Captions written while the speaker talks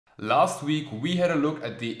Last week we had a look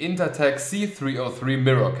at the Intertech C303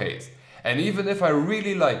 mirror case, and even if I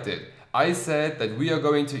really liked it, I said that we are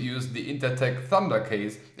going to use the Intertech Thunder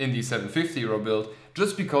case in the 750 euro build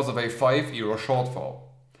just because of a 5 euro shortfall.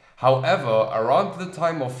 However, around the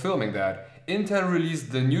time of filming that, Intel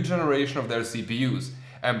released the new generation of their CPUs,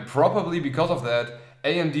 and probably because of that,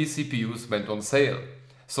 AMD CPUs went on sale.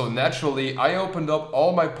 So naturally, I opened up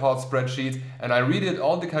all my part spreadsheets and I redid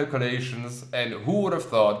all the calculations, and who would have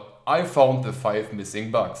thought I found the 5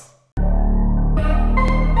 missing bugs.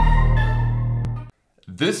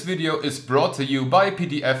 This video is brought to you by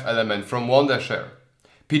PDFelement from Wondershare.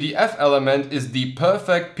 PDFelement is the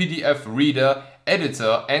perfect PDF reader,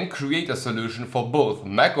 editor and creator solution for both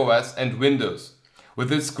macOS and Windows.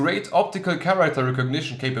 With its great optical character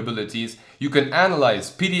recognition capabilities, you can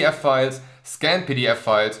analyze PDF files, scan PDF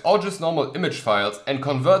files or just normal image files and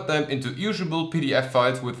convert them into usable PDF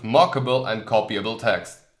files with markable and copyable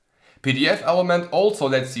text. PDFelement also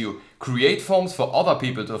lets you create forms for other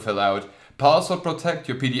people to fill out, password protect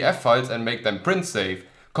your PDF files and make them print safe,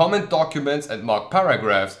 comment documents and mark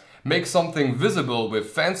paragraphs, make something visible with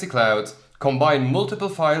fancy clouds, combine multiple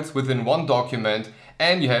files within one document,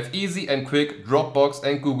 and you have easy and quick Dropbox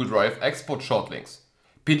and Google Drive export short links.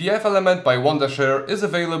 PDFelement by Wondershare is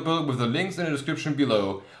available with the links in the description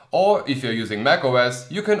below, or if you're using macOS,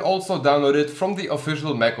 you can also download it from the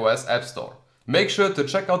official macOS App Store. Make sure to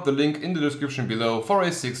check out the link in the description below for a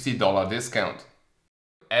 $60 discount.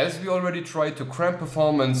 As we already tried to cram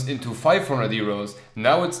performance into 500 euros,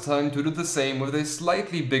 now it's time to do the same with a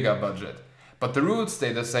slightly bigger budget. But the rules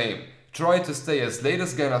stay the same. Try to stay as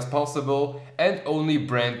latest gen as possible and only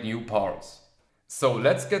brand new parts. So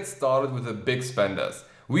let's get started with the big spenders.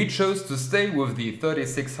 We chose to stay with the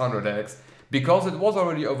 3600X because it was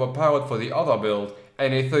already overpowered for the other build,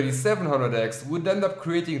 and a 3700X would end up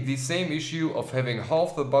creating the same issue of having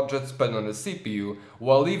half the budget spent on a CPU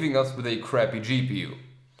while leaving us with a crappy GPU.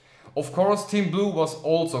 Of course, Team Blue was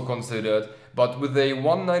also considered, but with a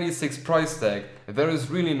 196 price tag, there is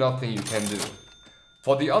really nothing you can do.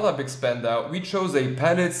 For the other big spender, we chose a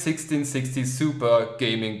Palette 1660 Super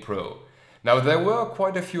Gaming Pro. Now there were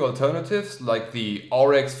quite a few alternatives like the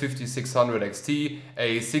RX 5600 XT,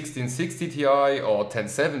 a 1660 Ti or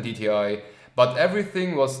 1070 Ti, but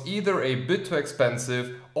everything was either a bit too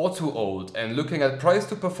expensive or too old, and looking at price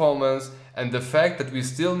to performance and the fact that we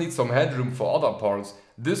still need some headroom for other parts,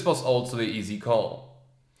 this was also an easy call.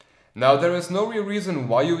 Now there is no real reason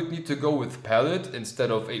why you would need to go with Palette instead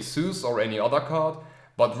of ASUS or any other card,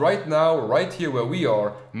 but right now, right here where we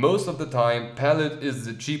are, most of the time Palette is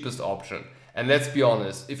the cheapest option. And let's be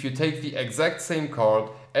honest, if you take the exact same card,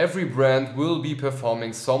 every brand will be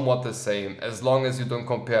performing somewhat the same as long as you don't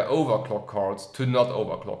compare overclock cards to not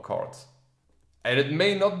overclock cards. And it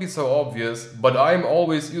may not be so obvious, but I'm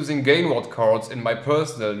always using Gainward cards in my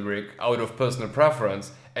personal rig out of personal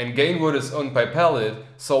preference, and Gainward is owned by Palette,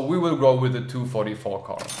 so we will go with the 244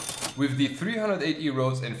 card. With the 308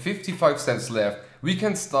 euros and 55 cents left, we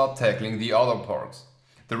can start tackling the other parts.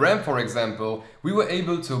 The RAM, for example, we were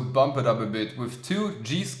able to bump it up a bit with two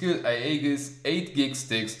G.Skill Aegis 8GB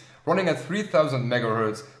sticks running at 3000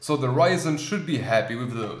 MHz, so the Ryzen should be happy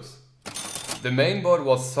with those. The mainboard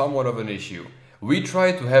was somewhat of an issue. We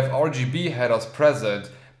tried to have RGB headers present,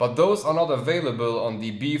 but those are not available on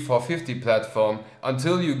the B450 platform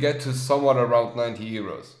until you get to somewhat around 90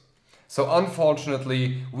 euros. So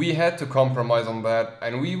unfortunately, we had to compromise on that,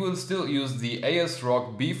 and we will still use the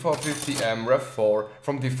ASRock B450M Rev4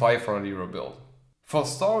 from the 500 euro build. For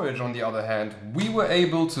storage, on the other hand, we were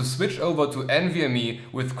able to switch over to NVMe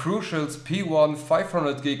with Crucial's P1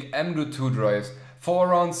 500GB M.2 drives for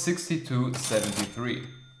around 62.73.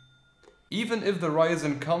 Even if the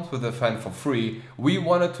Ryzen comes with a fan for free, we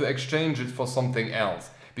wanted to exchange it for something else.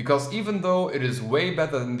 Because even though it is way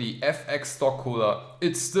better than the FX stock cooler,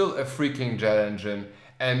 it's still a freaking jet engine.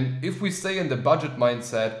 And if we stay in the budget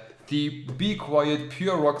mindset, the Be Quiet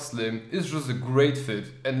Pure Rock Slim is just a great fit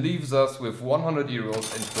and leaves us with 100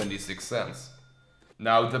 euros and 26 cents.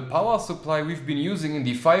 Now the power supply we've been using in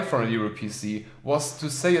the 500 euro PC was, to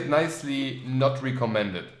say it nicely, not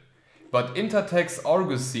recommended. But Intertech's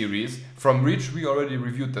Argus series, from which we already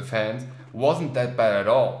reviewed the fans, wasn't that bad at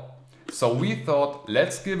all. So we thought,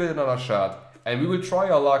 let's give it another shot, and we will try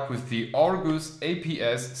our luck with the Argus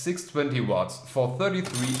APS 620 watts for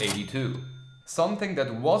 33.82. Something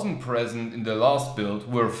that wasn't present in the last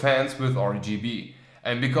build were fans with RGB.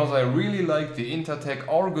 And because I really like the Intertech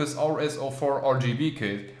Argus RS04 RGB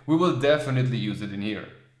kit, we will definitely use it in here.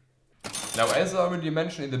 Now, as I already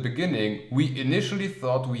mentioned in the beginning, we initially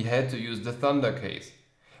thought we had to use the Thunder case.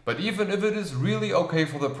 But even if it is really okay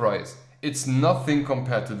for the price, it's nothing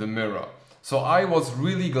compared to the mirror. So I was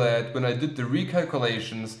really glad when I did the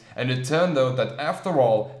recalculations and it turned out that after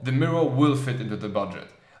all, the mirror will fit into the budget,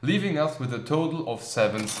 leaving us with a total of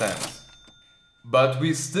 7 cents. But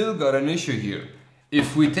we still got an issue here.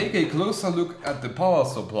 If we take a closer look at the power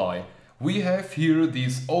supply, we have here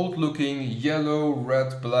these old looking yellow,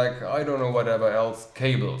 red, black, I don't know whatever else,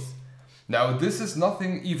 cables. Now this is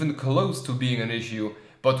nothing even close to being an issue,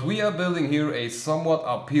 but we are building here a somewhat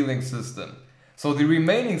appealing system. So the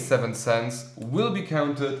remaining 7 cents will be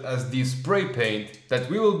counted as the spray paint that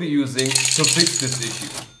we will be using to fix this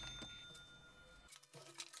issue.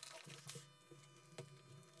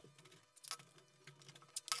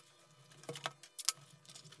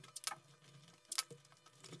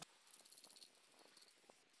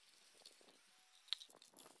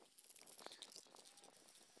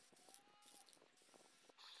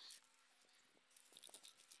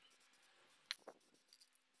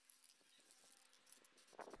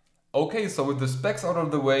 Okay, so with the specs out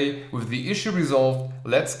of the way, with the issue resolved,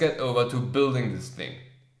 let's get over to building this thing.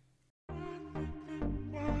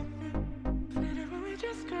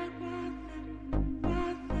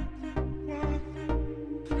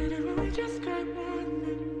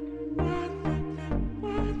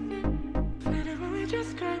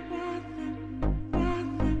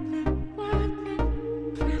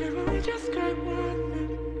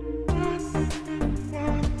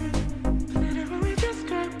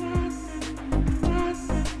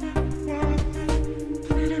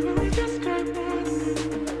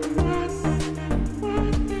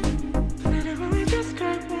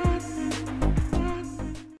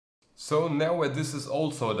 So now that this is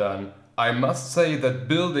also done, I must say that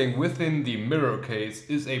building within the mirror case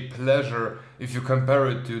is a pleasure if you compare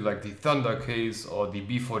it to like the Thunder case or the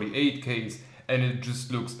B48 case, and it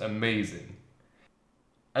just looks amazing.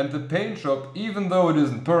 And the paint job, even though it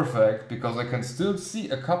isn't perfect, because I can still see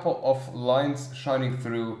a couple of lines shining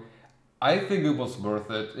through, I think it was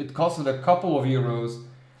worth it. It costed a couple of euros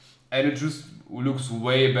and it just looks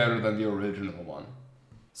way better than the original one.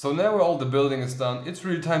 So now all the building is done, it's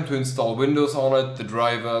really time to install Windows on it, the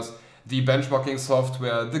drivers, the benchmarking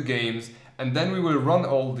software, the games, and then we will run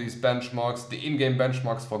all these benchmarks, the in-game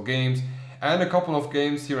benchmarks for games, and a couple of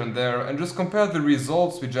games here and there, and just compare the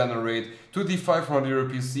results we generate to the 500 euro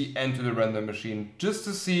PC and to the render machine, just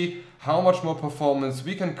to see how much more performance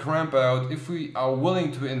we can cramp out if we are willing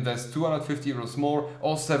to invest 250 euros more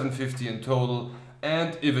or 750 in total,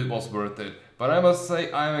 and if it was worth it. But I must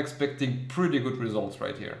say I am expecting pretty good results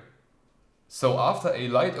right here. So after a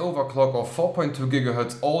light overclock of 4.2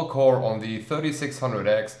 GHz all-core on the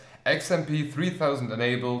 3600X, XMP 3000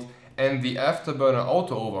 enabled, and the Afterburner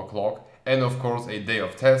auto overclock, and of course a day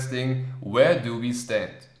of testing, where do we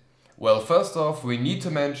stand? Well, first off, we need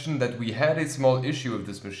to mention that we had a small issue with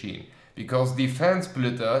this machine, because the fan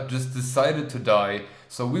splitter just decided to die,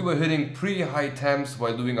 so we were hitting pretty high temps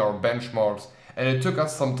while doing our benchmarks, and it took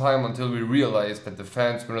us some time until we realized that the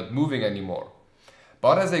fans were not moving anymore.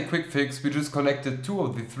 But as a quick fix, we just connected 2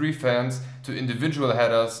 of the 3 fans to individual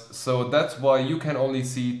headers, so that's why you can only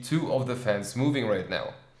see 2 of the fans moving right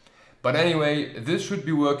now. But anyway, this should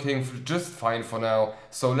be working just fine for now,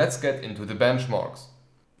 so let's get into the benchmarks.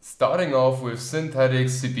 Starting off with synthetic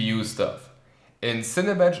CPU stuff. In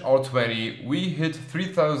CINEBENCH R20 we hit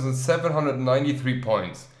 3793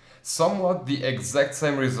 points. Somewhat the exact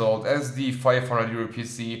same result as the 500 euro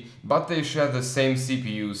PC, but they share the same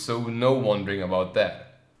CPU, so no wondering about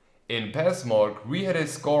that. In Passmark we had a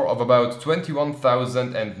score of about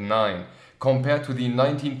 21,009 compared to the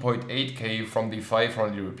 19.8K from the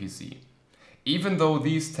 500 euro PC. Even though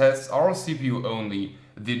these tests are CPU only,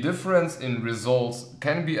 the difference in results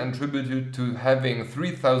can be attributed to having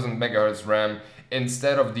 3000 MHz RAM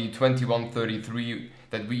instead of the 2133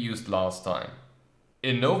 that we used last time.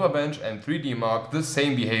 In Novabench and 3D Mark, the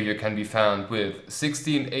same behavior can be found with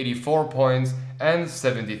 1684 points and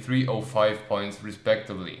 7305 points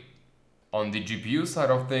respectively. On the GPU side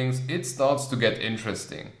of things, it starts to get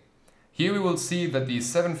interesting. Here we will see that the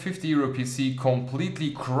 750 euro PC completely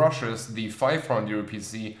crushes the 500 euro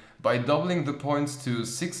PC by doubling the points to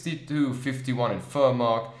 6251 in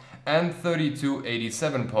FreeMusicWave and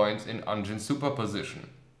 3287 points in Untitled Superposition.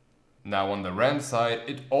 Now on the RAM side,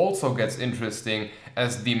 it also gets interesting,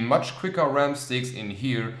 as the much quicker RAM sticks in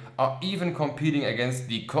here are even competing against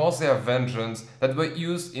the Corsair Vengeance that were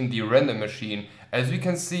used in the render machine, as we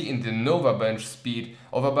can see in the Novabench speed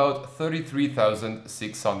of about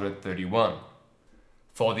 33,631.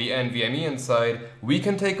 For the NVMe inside, we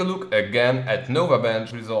can take a look again at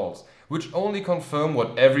Novabench results, which only confirm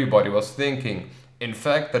what everybody was thinking. In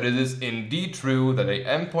fact, that it is indeed true that a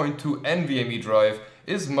M.2 NVMe drive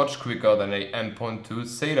is much quicker than a M.2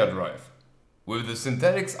 SATA drive. With the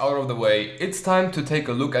synthetics out of the way, it's time to take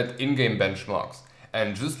a look at in-game benchmarks.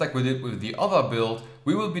 And just like we did with the other build,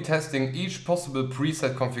 we will be testing each possible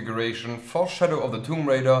preset configuration for Shadow of the Tomb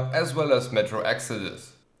Raider as well as Metro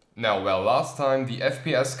Exodus. Now, while last time the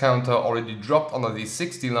FPS counter already dropped under the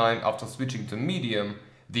 60 line after switching to medium,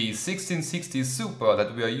 the 1660 Super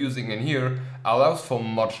that we are using in here allows for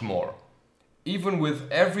much more. Even with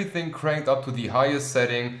everything cranked up to the highest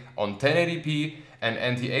setting on 1080p and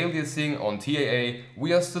anti-aliasing on TAA,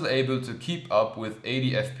 we are still able to keep up with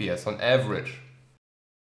 80 FPS on average.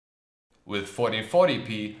 With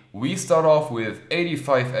 1440p, we start off with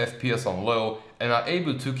 85 FPS on low and are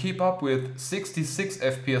able to keep up with 66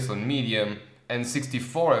 FPS on medium and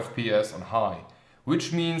 64 FPS on high,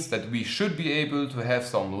 which means that we should be able to have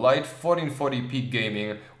some light 1440p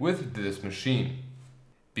gaming with this machine.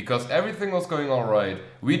 Because everything was going alright,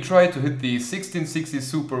 we tried to hit the 1660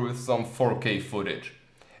 Super with some 4K footage.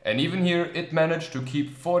 And even here it managed to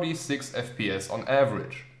keep 46 FPS on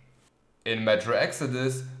average. In Metro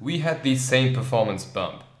Exodus, we had the same performance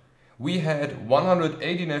bump. We had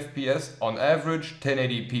 118 FPS on average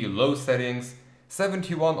 1080p low settings,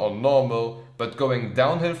 71 on normal, but going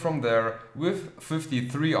downhill from there with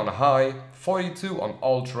 53 on high, 42 on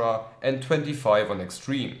ultra and 25 on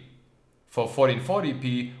extreme. For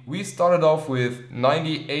 1440p, we started off with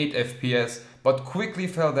 98 FPS, but quickly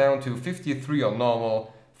fell down to 53 on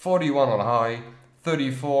normal, 41 on high,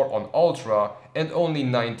 34 on ultra and only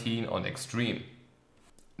 19 on extreme.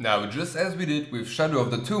 Now, just as we did with Shadow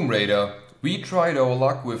of the Tomb Raider, we tried our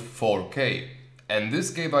luck with 4K, and this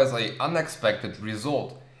gave us an unexpected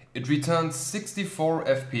result. It returned 64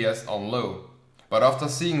 FPS on low, but after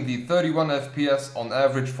seeing the 31 FPS on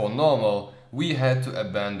average for normal, we had to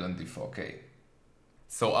abandon the 4K.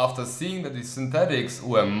 So after seeing that the synthetics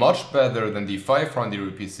were much better than the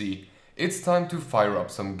 500 PC, it's time to fire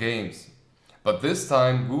up some games. But this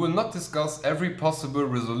time we will not discuss every possible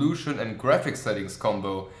resolution and graphics settings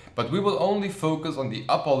combo, but we will only focus on the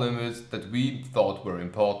upper limits that we thought were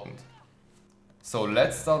important. So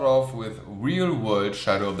let's start off with real world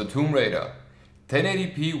Shadow of the Tomb Raider.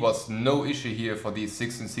 1080p was no issue here for the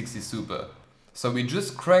 1660 Super. So we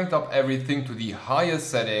just cranked up everything to the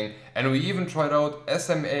highest setting and we even tried out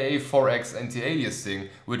SMAA4X anti-aliasing,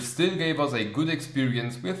 which still gave us a good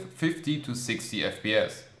experience with 50 to 60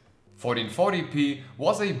 FPS. 1440p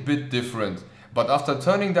was a bit different, but after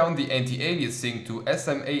turning down the anti-aliasing to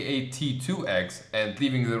SMAA-T2X and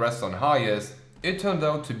leaving the rest on highest, it turned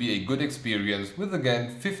out to be a good experience with again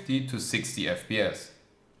 50 to 60 FPS.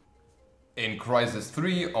 In Crysis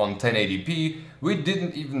 3 on 1080p, we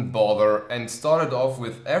didn't even bother and started off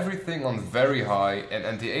with everything on very high and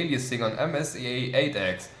anti-aliasing on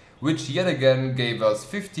MSEA8X, which yet again gave us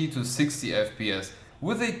 50 to 60 FPS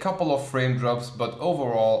with a couple of frame drops, but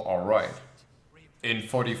overall alright. In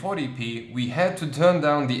 4040p, we had to turn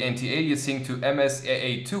down the anti-aliasing to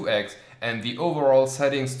MSAA2X and the overall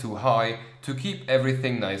settings to high to keep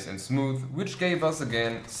everything nice and smooth, which gave us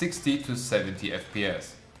again 60 to 70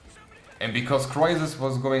 FPS. And because Crysis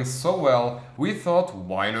was going so well, we thought,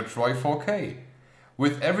 why not try 4K?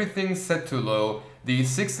 With everything set to low, the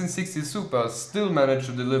 1660 Super still managed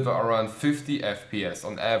to deliver around 50 FPS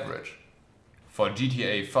on average. For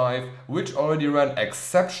GTA 5, which already ran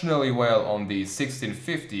exceptionally well on the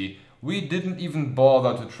 1650, we didn't even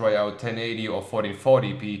bother to try out 1080 or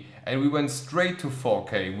 1440p and we went straight to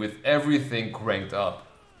 4K with everything cranked up.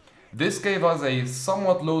 This gave us a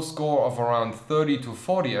somewhat low score of around 30 to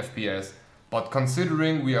 40 FPS, but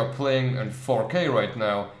considering we are playing in 4K right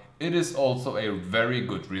now, it is also a very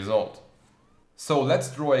good result. So let's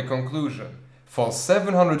draw a conclusion. For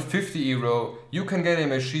 750 euro, you can get a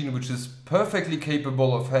machine which is perfectly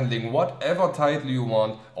capable of handling whatever title you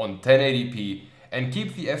want on 1080p and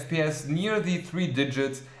keep the FPS near the 3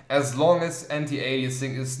 digits as long as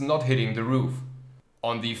anti-aliasing is not hitting the roof.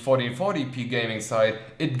 On the 1440p gaming side,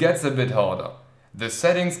 it gets a bit harder. The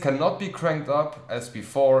settings cannot be cranked up as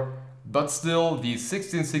before, but still the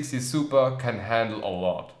 1660 Super can handle a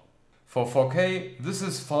lot. For 4K, this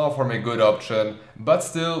is far from a good option, but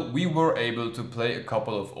still we were able to play a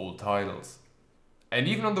couple of old titles. And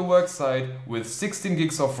even on the work side, with 16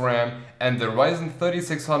 gigs of RAM and the Ryzen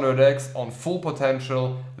 3600X on full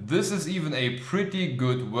potential, this is even a pretty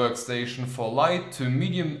good workstation for light to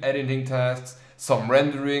medium editing tasks, some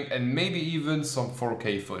rendering and maybe even some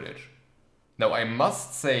 4K footage. Now I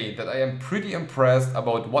must say that I am pretty impressed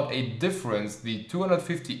about what a difference the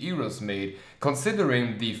 250 euros made,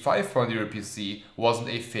 considering the 500 PC wasn't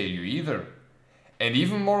a failure either. And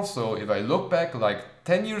even more so if I look back like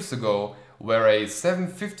 10 years ago, where a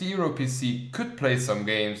 €750 PC could play some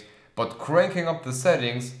games, but cranking up the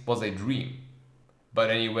settings was a dream. But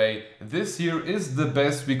anyway, this here is the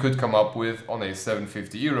best we could come up with on a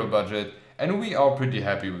 €750 budget, and we are pretty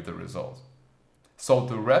happy with the result. So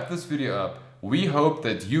to wrap this video up, we hope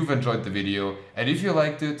that you've enjoyed the video, and if you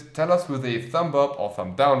liked it, tell us with a thumb up or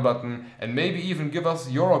thumb down button, and maybe even give us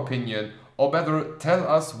your opinion, or better, tell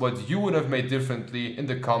us what you would have made differently in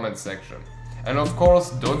the comments section. And of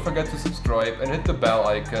course, don't forget to subscribe and hit the bell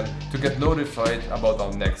icon to get notified about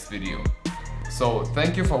our next video. So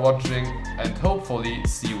thank you for watching, and hopefully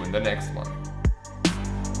see you in the next one.